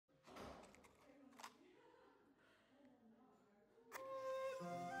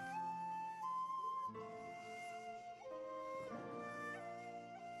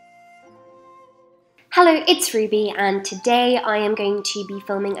Hello, it's Ruby, and today I am going to be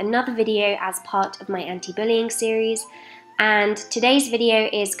filming another video as part of my anti-bullying series. And today's video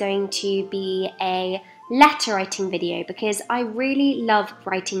is going to be a letter writing video because I really love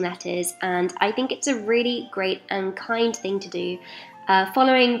writing letters and I think it's a really great and kind thing to do,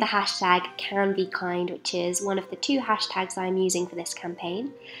 following the hashtag CanBeKind, which is one of the two hashtags I'm using for this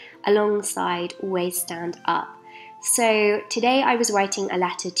campaign, alongside AlwayStandUp. So today I was writing a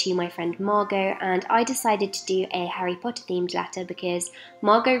letter to my friend Margot, and I decided to do a Harry Potter themed letter because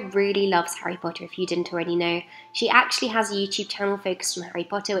Margot really loves Harry Potter, if you didn't already know. She actually has a YouTube channel focused on Harry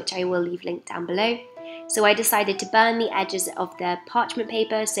Potter, which I will leave linked down below. So I decided to burn the edges of the parchment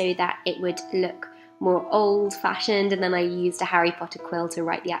paper so that it would look more old-fashioned, and then I used a Harry Potter quill to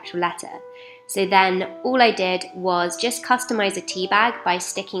write the actual letter. So then all I did was just customise a tea bag by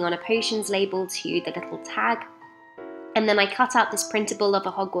sticking on a potions label to the little tag. And then I cut out this printable of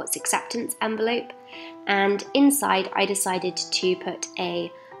a Hogwarts acceptance envelope, and inside I decided to put a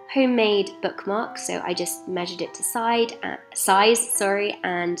homemade bookmark, so I just measured it to size,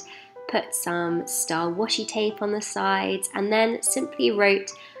 and put some star washi tape on the sides, and then simply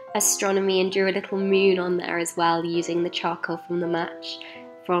wrote astronomy and drew a little moon on there as well using the charcoal from the match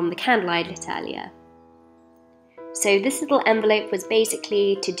from the candle I lit earlier. So this little envelope was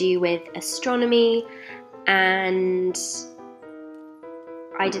basically to do with astronomy, and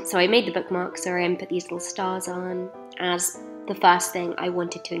I made the bookmark, and put these little stars on as the first thing I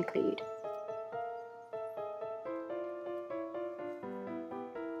wanted to include.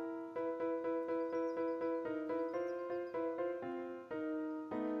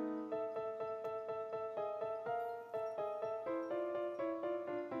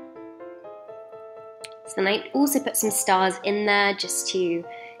 So then I also put some stars in there just to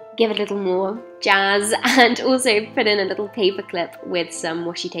give it a little more jazz, and also put in a little paper clip with some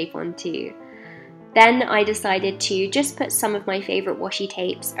washi tape on too. Then I decided to just put some of my favourite washi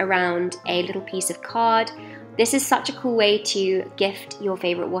tapes around a little piece of card. This is such a cool way to gift your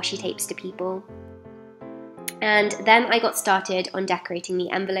favourite washi tapes to people. And then I got started on decorating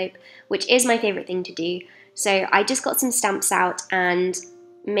the envelope, which is my favourite thing to do. So I just got some stamps out and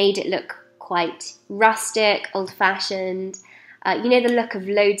made it look quite rustic, old-fashioned. You know, the look of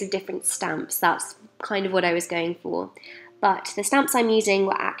loads of different stamps, that's kind of what I was going for. But the stamps I'm using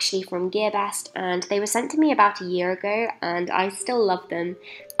were actually from GearBest, and they were sent to me about a year ago, and I still love them.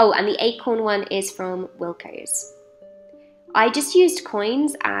 Oh, and the acorn one is from Wilko's. I just used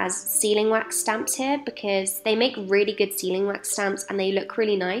coins as sealing wax stamps here because they make really good sealing wax stamps and they look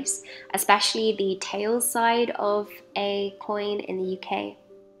really nice, especially the tails side of a coin in the UK.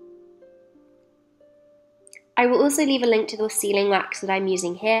 I will also leave a link to the sealing wax that I'm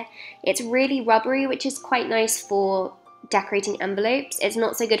using here. It's really rubbery, which is quite nice for decorating envelopes. It's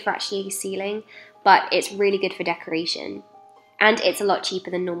not so good for actually sealing, but it's really good for decoration. And it's a lot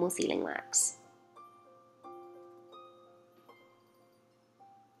cheaper than normal sealing wax.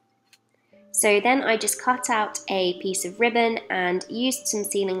 So then I just cut out a piece of ribbon and used some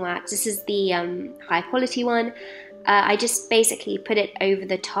sealing wax. This is the high quality one. I just basically put it over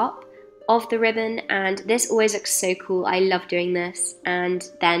the top of the ribbon, and this always looks so cool. I love doing this,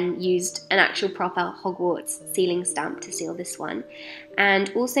 and then used an actual proper Hogwarts sealing stamp to seal this one, and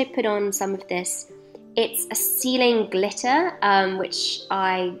also put on some of this. It's a sealing glitter, which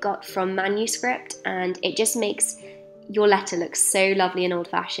I got from Manuscript, and it just makes your letter look so lovely and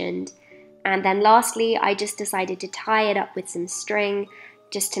old-fashioned. And then lastly, I just decided to tie it up with some string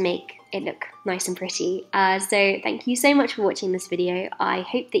just to make it look nice and pretty. So thank you so much for watching this video. I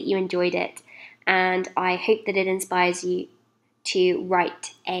hope that you enjoyed it, and I hope that it inspires you to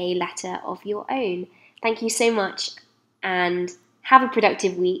write a letter of your own. Thank you so much, and have a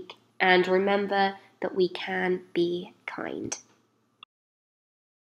productive week, and remember that we can be kind.